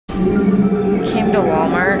We came to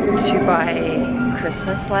Walmart to buy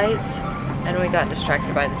Christmas lights and we got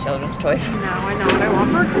distracted by the children's toys. Now I know what I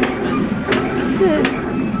want for Christmas. This.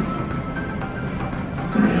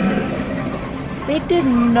 They did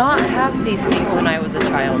not have these things when I was a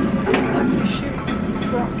child. Like shoots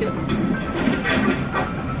rockets.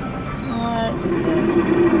 What?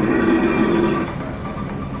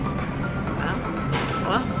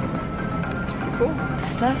 Well, cool.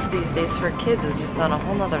 Stuff these days for kids is just on a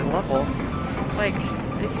whole nother level. Like,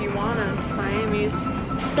 if you want a Siamese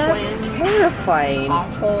That's twin terrifying.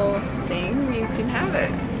 awful thing, you can have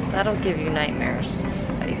it. That'll give you nightmares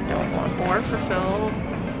that you don't want. Or fulfill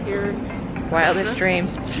your wildest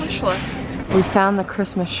dreams. Wish list. We found the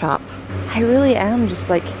Christmas shop. I really am just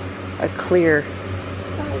like a clear.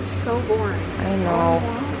 That is so boring. I know.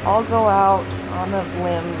 I'll go out on a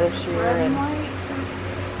limb this year Red and and white.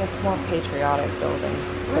 it's more patriotic though than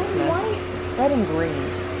Red and Christmas. white. Red and green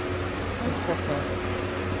is Christmas.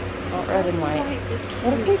 Not red and white. Is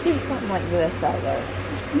What if we do something like this out there?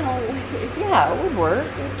 There's no way. Yeah, it would work.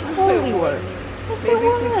 It would totally work. Yes, Maybe it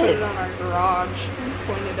if we put it would. on our garage and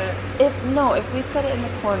pointed it. If we set it in the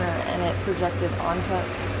corner and it projected onto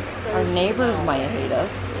our neighbors might hate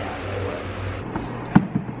us. Yeah, they would.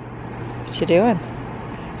 What you doing?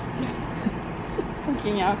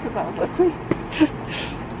 Freaking out because I was like, wait.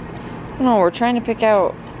 No, we're trying to pick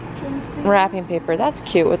out wrapping paper. That's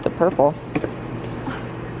cute with the purple.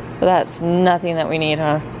 But that's nothing that we need,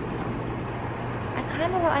 huh?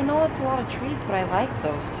 I know it's a lot of trees, but I like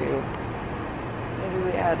those two. Maybe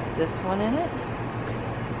we add this one in it?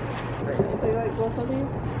 So you like both of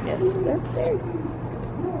these? Yes, they're there.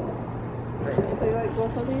 So you like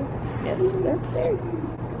both of these? Yes, they're there.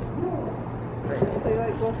 So you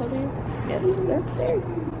like both of these? Yes, they're there.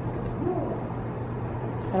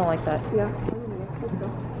 I don't like that. Yeah. Let's go.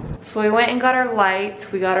 So we went and got our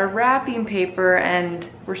lights, we got our wrapping paper, and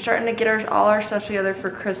we're starting to get all our stuff together for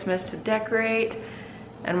Christmas to decorate.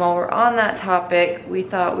 And while we're on that topic, we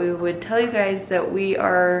thought we would tell you guys that we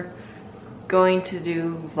are going to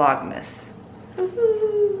do Vlogmas.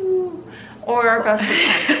 Or our best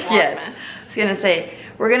attempt at Vlogmas. Yes, I was gonna say,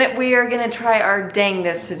 we are gonna try our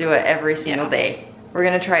dangest to do it every single day. We're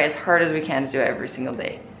gonna try as hard as we can to do it every single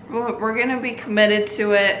day. We're gonna be committed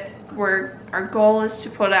to it. Our goal is to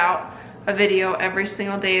put out a video every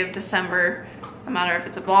single day of December, no matter if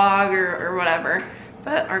it's a vlog or whatever.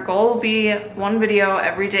 But our goal will be one video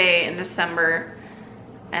every day in December,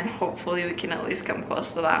 and hopefully we can at least come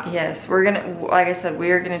close to that. Yes, we're gonna, like I said, we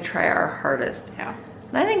are gonna try our hardest. Yeah.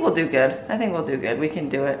 And I think we'll do good. I think we'll do good. We can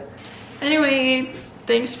do it. Anyway,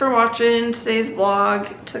 thanks for watching today's vlog.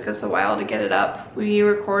 It took us a while to get it up. We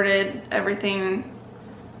recorded everything,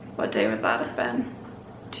 what day would that have been?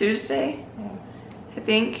 Tuesday? Yeah. I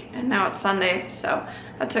think, and now it's Sunday, so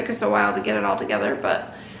that took us a while to get it all together,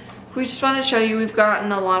 but we just wanted to show you. We've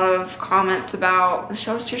gotten a lot of comments about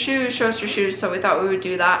show us your shoes, so we thought we would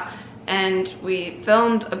do that. And we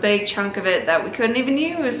filmed a big chunk of it that we couldn't even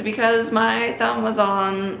use because my thumb was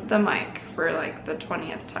on the mic for like the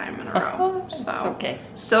 20th time in a row. So it's okay.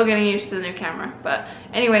 Still getting used to the new camera. But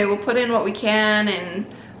anyway, we'll put in what we can and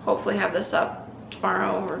hopefully have this up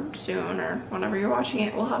tomorrow or soon, or whenever you're watching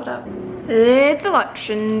it, we'll have it up. It's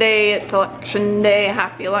election day,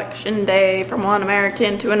 happy election day from one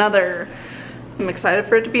American to another. I'm excited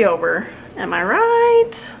for it to be over. Am I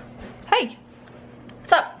right? Hey,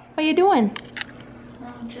 what's up? How you doing?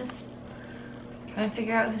 Well, just trying to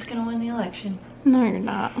figure out who's gonna win the election. No, you're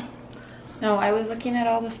not. No, I was looking at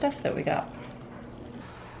all the stuff that we got.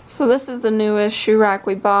 So this is the newest shoe rack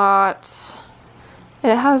we bought.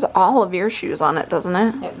 It has all of your shoes on it, doesn't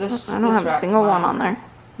it? Yep, I don't have a single one on there.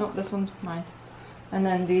 Nope, this one's mine. And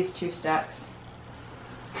then these two stacks.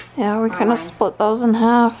 Yeah, we kind mine. of split those in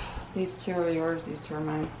half. These two are yours, these two are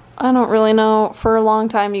mine. I don't really know. For a long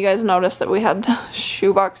time, you guys noticed that we had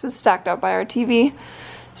shoe boxes stacked up by our TV.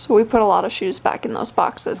 So we put a lot of shoes back in those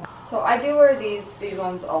boxes. So I do wear these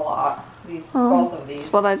ones a lot. Both of these.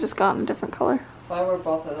 That's what I just got in a different color. So I wear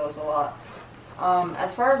both of those a lot.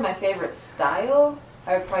 As far as my favorite style,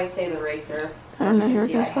 I would probably say the racer. I don't know As you who can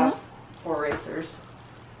see, you're I gonna have 4 racers.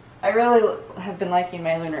 I really have been liking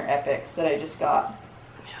my Lunar Epics that I just got.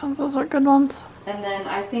 Yeah, those are good ones. And then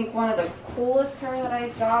I think one of the coolest pair that I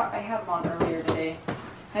got, I had them on earlier today.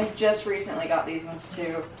 I just recently got these ones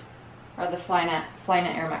too. Are the Flynet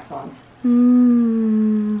Air Max ones.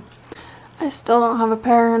 I still don't have a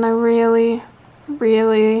pair, and I really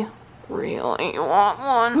want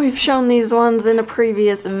one. We've shown these ones in a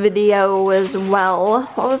previous video as well.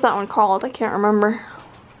 What was that one called? I can't remember.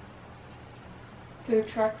 food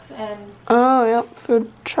trucks and... Oh, yep.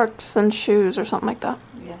 Food trucks and shoes or something like that.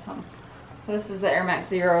 Yeah, something. This is the Air Max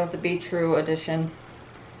Zero, the Be True edition.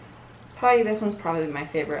 It's probably, this one's probably my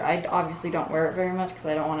favorite. I obviously don't wear it very much because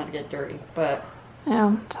I don't want it to get dirty, but...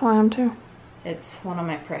 Yeah, that's how I am too. It's one of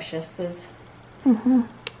my preciouses. Mm-hmm.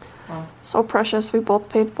 Well, so precious. We both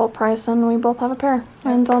paid full price and we both have a pair.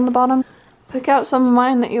 Mine's on the bottom. Pick out some of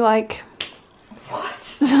mine that you like.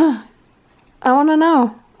 what? I want to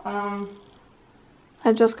know.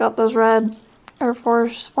 I just got those red Air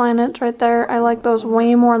Force Flyknits right there. I like those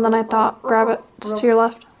way more than I thought. Grab it. It's to your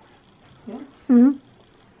left. Yeah? Mm-hmm.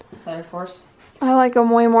 Air Force. I like them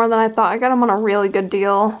way more than I thought. I got them on a really good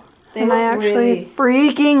deal. And I actually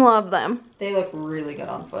freaking love them. They look really good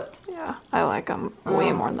on foot. Yeah, I like them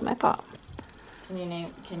way more than I thought.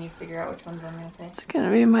 Can you figure out which ones I'm gonna say? It's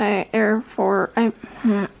gonna be my Air Force,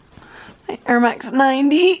 my Air Max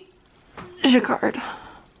 90 Jacquard.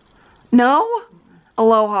 No?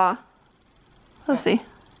 Aloha. Let's see.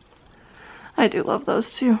 I do love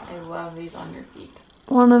those too. I love these on your feet.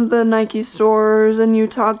 One of the Nike stores in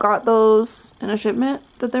Utah got those in a shipment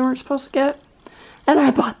that they weren't supposed to get. And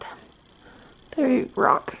I bought them. They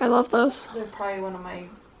rock. I love those. They're probably one of my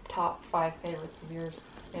top 5 favorites of yours,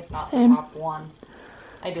 if not Same. the top 1.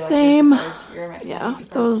 I do Same. like these. Yeah,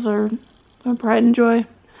 those are my pride and joy.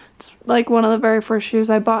 It's like one of the very first shoes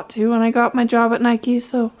I bought too when I got my job at Nike,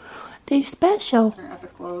 so they special. They're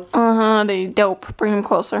epic clothes. They dope. Bring them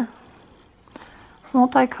closer.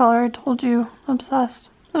 Multicolor, I told you.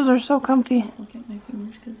 Obsessed. Those are so comfy. Look at my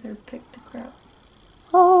fingers because they're picked to crap.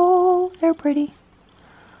 Oh, they're pretty.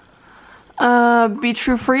 Be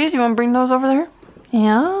True Freeze, you want to bring those over there?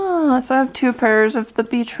 Yeah, so I have 2 pairs of the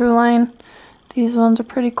Be True line. These ones are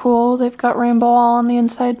pretty cool. They've got rainbow all on the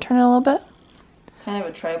inside. Turn it a little bit. Kind of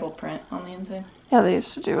a tribal print on the inside. Yeah, they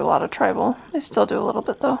used to do a lot of tribal. They still do a little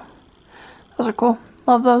bit though. Those are cool.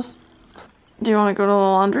 Love those. Do you want to go to the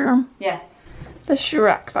laundry room? Yeah. The shoe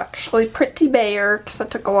rack's actually pretty bare because I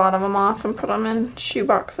took a lot of them off and put them in shoe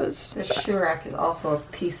boxes. This shoe rack is also a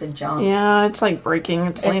piece of junk. Yeah, it's like breaking.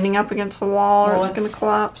 It's leaning up against the wall or it's going to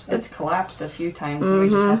collapse. It's collapsed a few times and we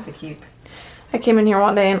just have to keep. I came in here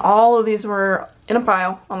one day and all of these were in a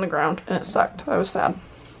pile on the ground and it sucked. I was sad.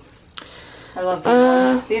 I love these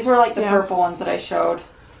ones. These were like the purple ones that I showed.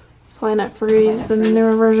 Flyknit Freeze, the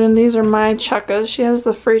newer version. These are my chukkas. She has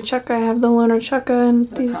the free chukka. I have the lunar chukka and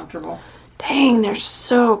They're these. comfortable. Dang, they're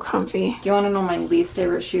so comfy. Do you want to know my least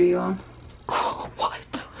favorite shoe you own? Oh,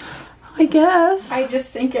 what? I guess. I just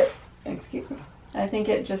think it, excuse me, I think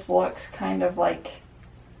it just looks kind of like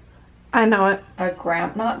I know it. a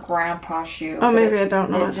not grandpa shoe. Oh, maybe I don't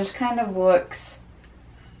know it. It just kind of looks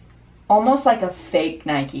almost like a fake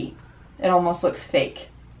Nike. It almost looks fake.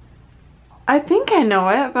 I think I know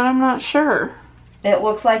it, but I'm not sure. It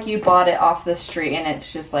looks like you bought it off the street and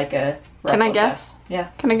it's just like a replica. Can I guess? Yeah.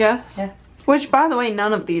 Can I guess? Yeah. Which, by the way,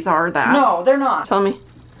 none of these are that. No, they're not. Tell me.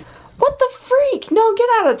 What the freak? No, get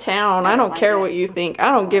out of town. I don't like care it. what you think.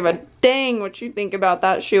 I don't give a dang what you think about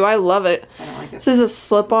that shoe. I love it. I don't like it. This is a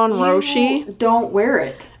slip-on Roshi. Don't wear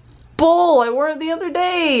it. Bull, I wore it the other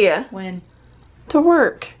day. When? To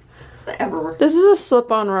work. Ever. This is a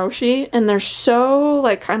slip-on Roshi, and they're so,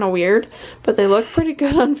 like, kind of weird, but they look pretty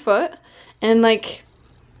good on foot. And, like,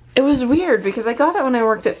 it was weird because I got it when I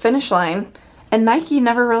worked at Finish Line, and Nike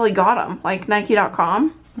never really got them, like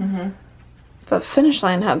Nike.com. Mm-hmm. But Finish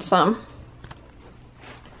Line had some.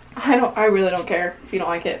 I really don't care if you don't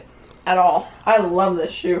like it at all. I love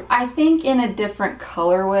this shoe. I think in a different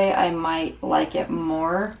colorway I might like it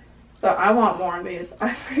more. But I want more of these.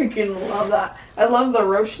 I freaking love that. I love the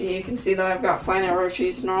Roshi. You can see that I've got Flyknit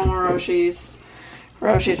Roshis, normal Roshis,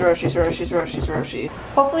 Roshis.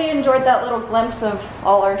 Hopefully you enjoyed that little glimpse of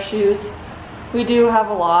all our shoes. We do have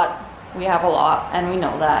a lot. We have a lot, and we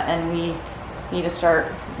know that, and we need to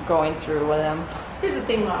start going through with them. Here's the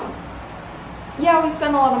thing though. Yeah, we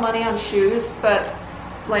spend a lot of money on shoes, but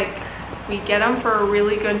like we get them for a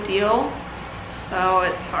really good deal. So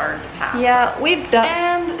it's hard to pass. Yeah, we've done,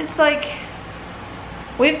 and it's like,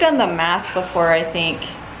 we've done the math before, I think,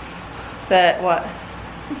 that what?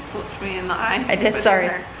 Flipped me in the eye. I did, sorry.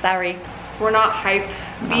 We're not hype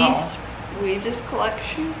beasts. We just collect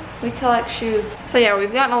shoes. We collect shoes. So yeah,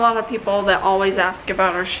 we've gotten a lot of people that always ask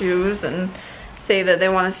about our shoes and say that they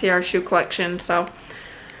want to see our shoe collection. So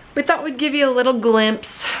we thought we'd give you a little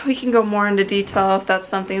glimpse. We can go more into detail if that's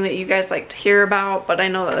something that you guys like to hear about, but I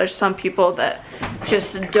know that there's some people that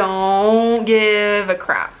just don't give a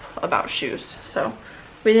crap about shoes. So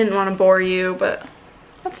we didn't want to bore you, but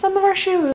that's some of our shoes.